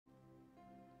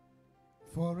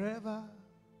Forever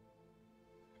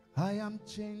I am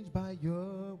changed by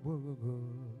your word.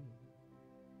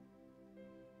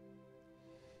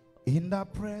 In the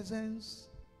presence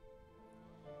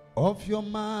of your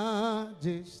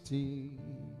majesty,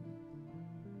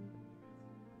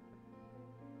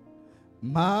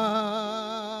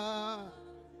 majesty,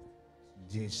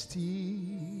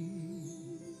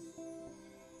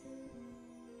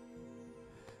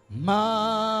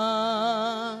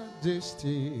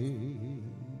 majesty.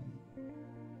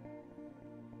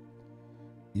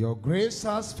 Your grace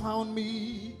has found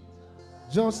me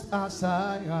just as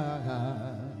I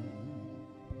am.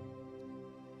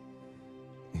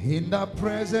 In the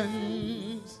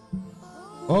presence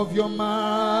of your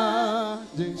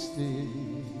majesty,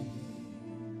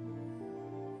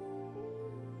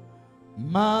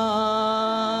 majesty,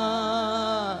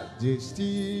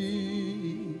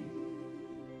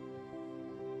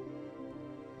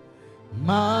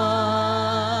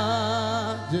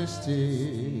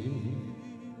 majesty.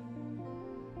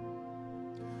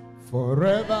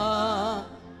 Forever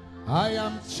I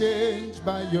am changed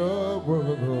by your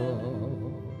word.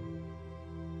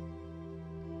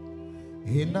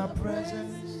 In the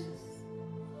presence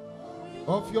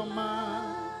of your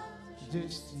majesty,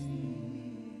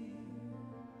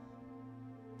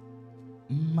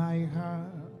 my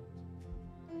heart,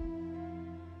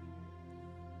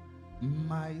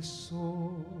 my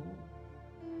soul,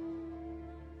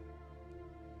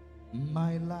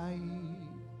 my life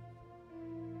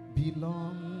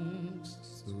belongs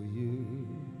to you.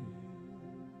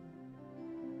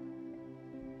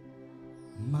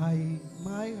 My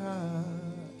heart,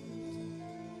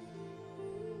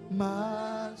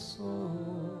 my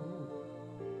soul,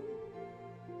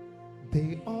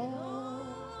 they all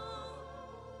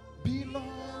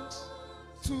belong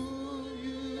to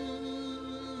you.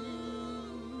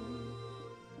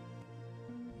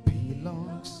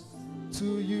 Belongs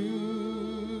to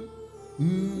you.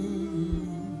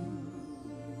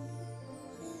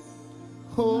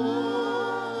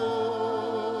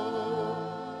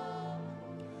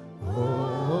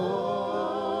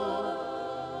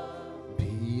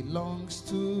 Belongs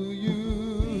to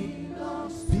you,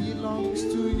 belongs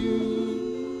to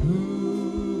you.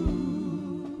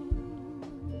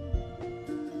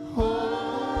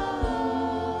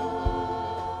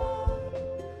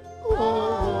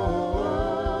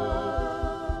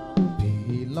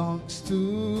 Belongs to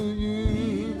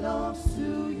you,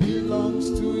 belongs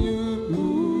to you.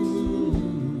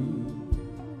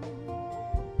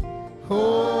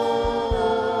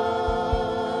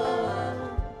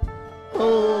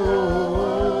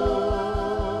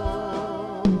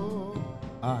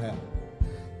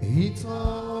 It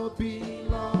all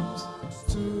belongs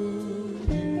to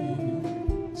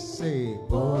you. Say,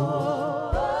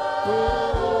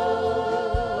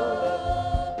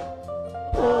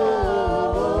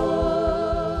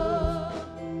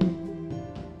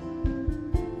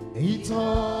 it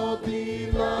all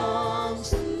belongs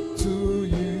to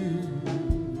you.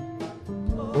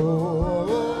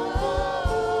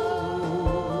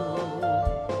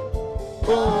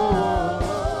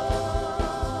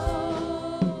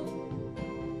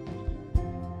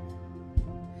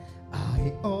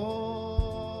 I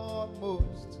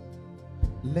almost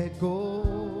let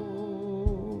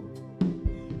go.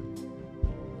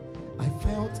 I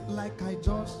felt like I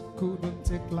just couldn't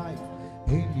take life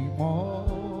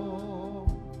anymore.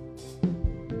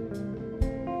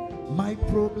 My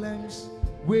problems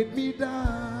weighed me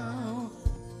down.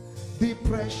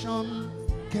 Depression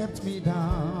kept me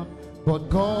down. But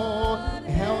God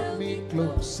held me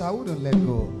close. I wouldn't let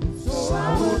go. So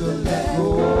I wouldn't let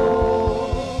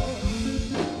go.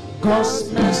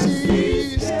 God's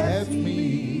mercy kept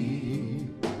me.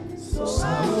 So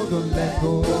I wouldn't let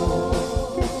go.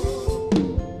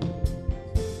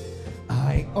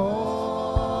 I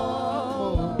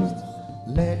almost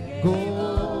let go.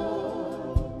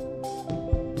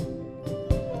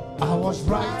 I was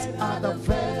right at the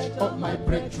verge of my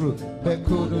breakthrough, but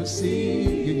couldn't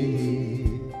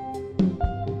see.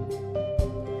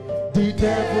 The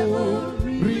devil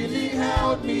really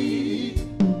held me,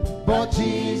 but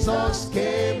Jesus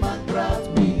came and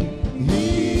grabbed me.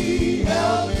 He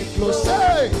held me close, so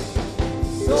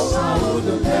I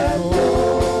wouldn't let go.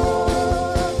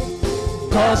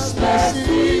 God's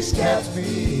mercy kept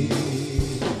me,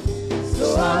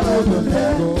 so I wouldn't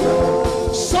let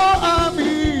go. So I'm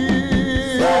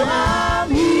here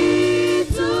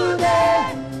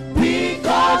today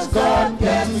because God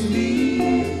kept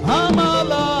me. I'm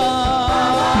alive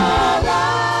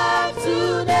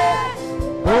today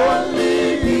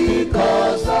only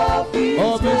because of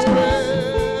His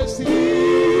grace.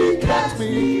 He kept me.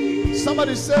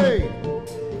 Somebody say,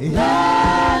 He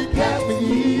kept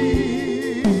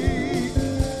me.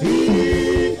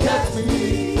 He kept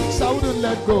me. So I wouldn't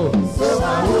let go. So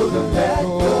I wouldn't let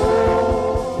go.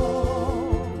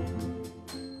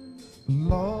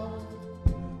 Lord,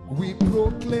 we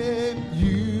proclaim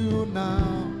you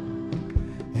now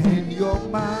and your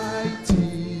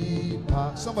mighty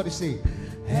power. Somebody say,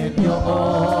 and your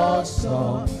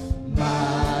awesome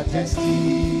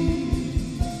majesty.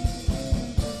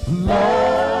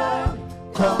 Lord,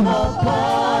 come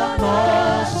upon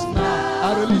us now.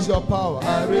 I release your power.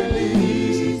 I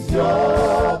release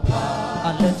your power.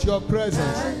 And let your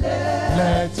presence,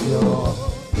 let your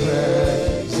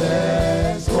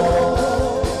presence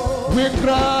go. We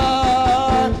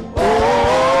cry, oh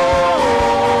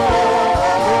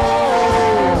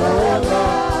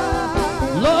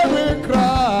Lord, we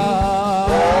cry,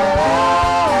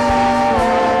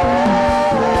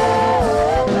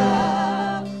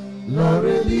 Lord,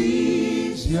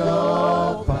 release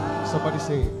your power. Somebody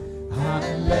say,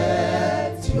 and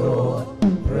let your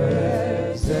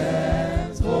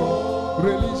presence go.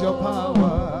 Release your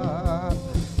power,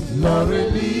 Lord,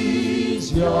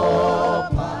 release your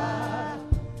power.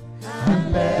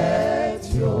 Let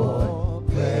your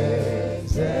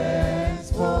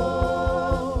presence fall.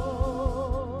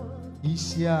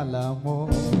 Isialamo,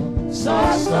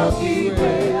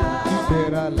 Sasakiwe,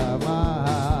 Iberalama,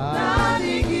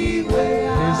 Nanikiwe,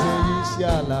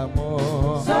 Isialamo,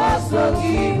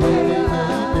 Sasakiwe,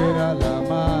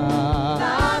 Iberalama,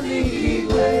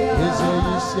 Nanikiwe,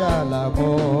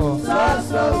 Isialamo,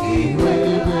 Sasakiwe,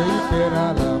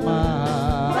 Iberalama,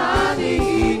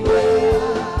 Nanikiwe.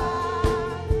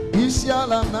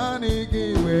 Isialam nani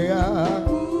giwea,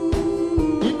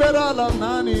 Iberalam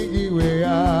nani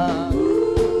giwea,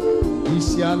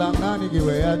 Isialam nani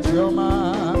giwea, Tioma,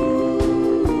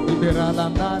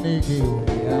 Iberalam nani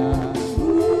giwea,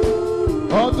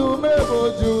 Odumebo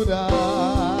Juda,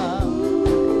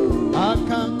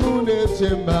 Akankune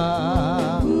Chemba,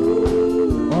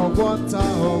 Ogwanta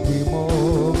Ogimo,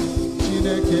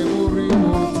 Chineke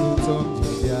Urimu Tutom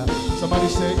Judia. Somebody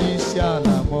say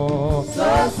Isialamo.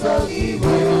 Soso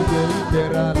Iwe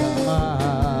Iberalama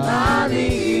Nani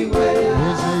Iwe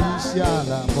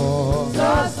Isialamo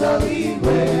Soso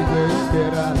Iwe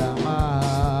Iberalama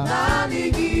Nani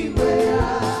Iwe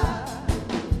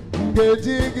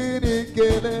Ngejigiri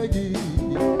kelegi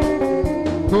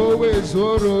Kowe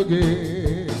zoroge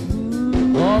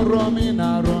Oromi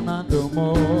na Ronaldomo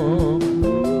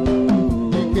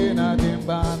Ike na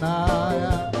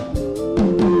dimbanaya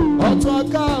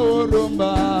Otwaka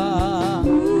orumba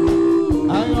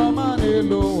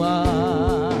Ayomaneloa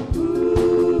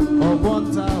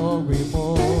Obonta Ogwimo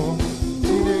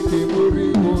Chineke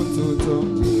Murimu Tutom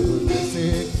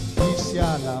Jirutese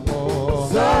Isialamo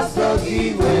Soso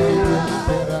Iwe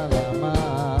Iberalama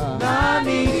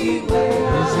Nani Iwe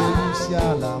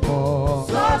Isialamo